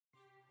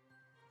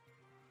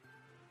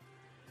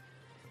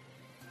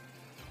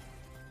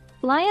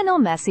Lionel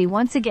Messi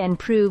once again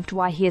proved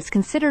why he is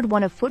considered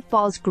one of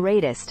football's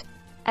greatest,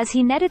 as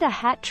he netted a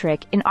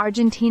hat-trick in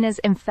Argentina's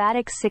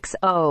emphatic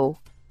 6-0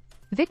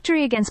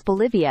 victory against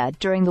Bolivia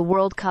during the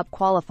World Cup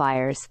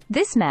qualifiers.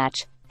 This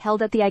match,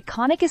 held at the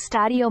iconic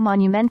Estadio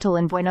Monumental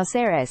in Buenos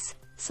Aires,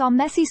 saw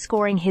Messi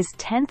scoring his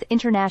 10th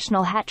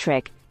international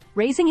hat-trick,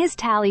 raising his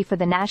tally for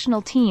the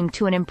national team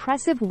to an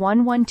impressive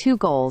 112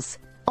 goals.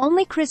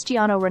 Only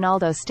Cristiano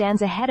Ronaldo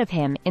stands ahead of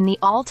him in the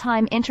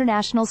all-time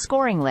international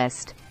scoring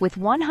list, with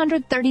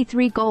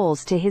 133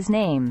 goals to his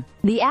name.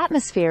 The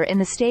atmosphere in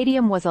the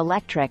stadium was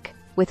electric,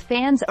 with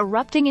fans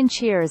erupting in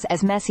cheers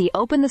as Messi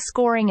opened the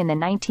scoring in the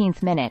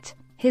 19th minute.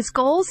 His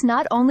goals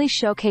not only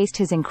showcased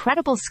his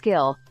incredible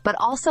skill, but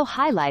also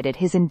highlighted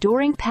his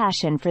enduring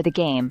passion for the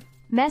game.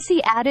 Messi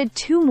added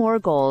 2 more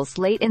goals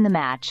late in the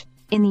match,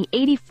 in the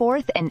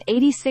 84th and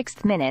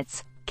 86th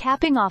minutes,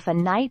 capping off a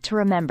night to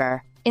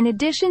remember. In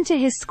addition to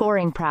his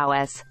scoring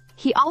prowess,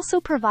 he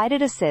also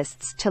provided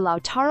assists to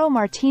Lautaro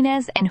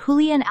Martinez and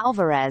Julian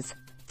Alvarez,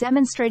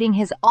 demonstrating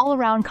his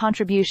all-around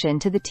contribution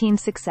to the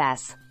team's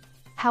success.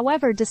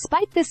 However,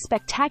 despite this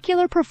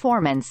spectacular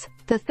performance,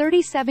 the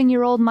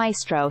 37-year-old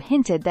maestro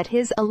hinted that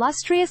his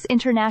illustrious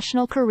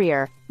international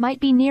career might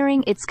be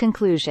nearing its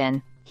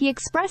conclusion. He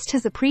expressed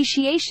his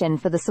appreciation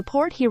for the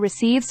support he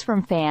receives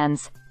from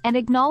fans, and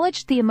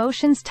acknowledged the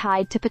emotions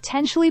tied to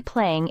potentially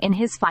playing in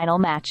his final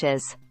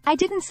matches. "I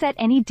didn't set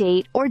any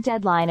date or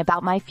deadline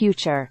about my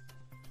future,"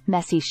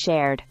 Messi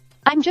shared.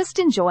 "I'm just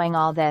enjoying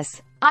all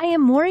this. I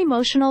am more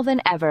emotional than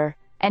ever,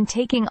 and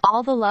taking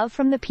all the love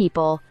from the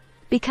people,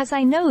 because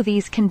I know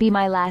these can be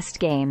my last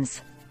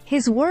games."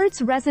 His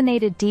words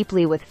resonated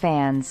deeply with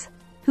fans,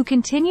 who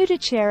continue to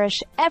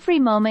cherish every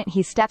moment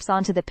he steps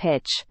onto the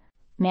pitch.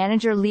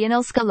 Manager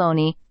Lionel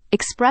Scaloni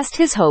expressed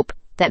his hope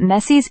that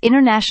Messi's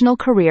international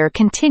career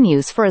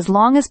continues for as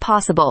long as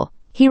possible.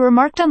 He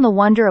remarked on the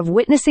wonder of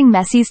witnessing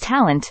Messi's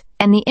talent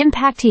and the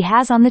impact he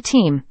has on the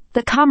team.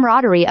 The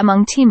camaraderie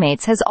among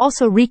teammates has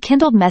also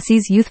rekindled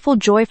Messi's youthful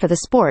joy for the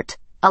sport,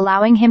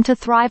 allowing him to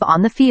thrive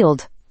on the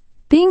field.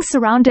 "Being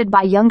surrounded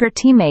by younger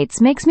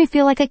teammates makes me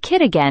feel like a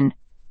kid again,"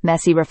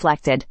 Messi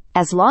reflected.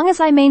 "As long as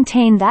I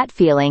maintain that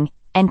feeling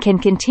and can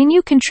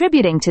continue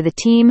contributing to the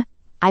team,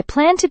 I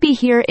plan to be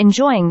here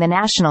enjoying the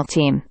national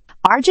team."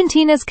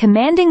 Argentina's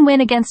commanding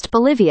win against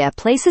Bolivia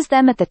places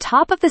them at the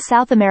top of the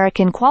South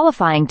American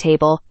qualifying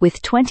table,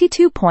 with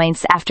 22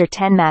 points after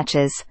 10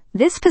 matches.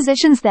 This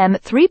positions them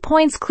 3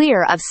 points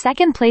clear of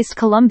second-placed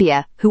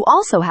Colombia, who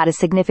also had a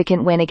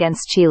significant win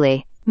against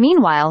Chile.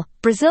 Meanwhile,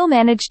 Brazil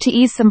managed to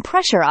ease some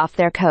pressure off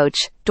their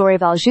coach,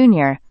 Dorival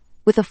Jr.,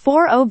 with a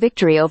 4-0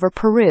 victory over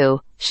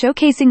Peru,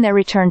 showcasing their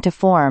return to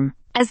form.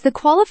 As the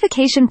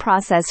qualification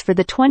process for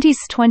the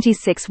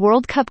 2026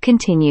 World Cup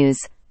continues,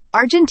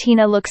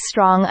 Argentina looks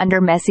strong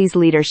under Messi's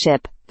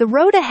leadership. The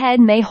road ahead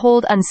may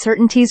hold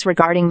uncertainties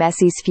regarding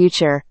Messi's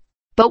future,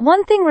 but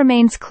one thing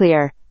remains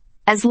clear.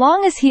 As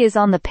long as he is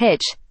on the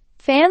pitch,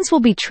 fans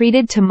will be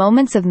treated to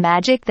moments of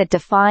magic that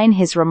define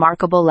his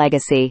remarkable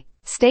legacy.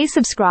 Stay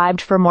subscribed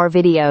for more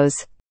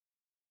videos.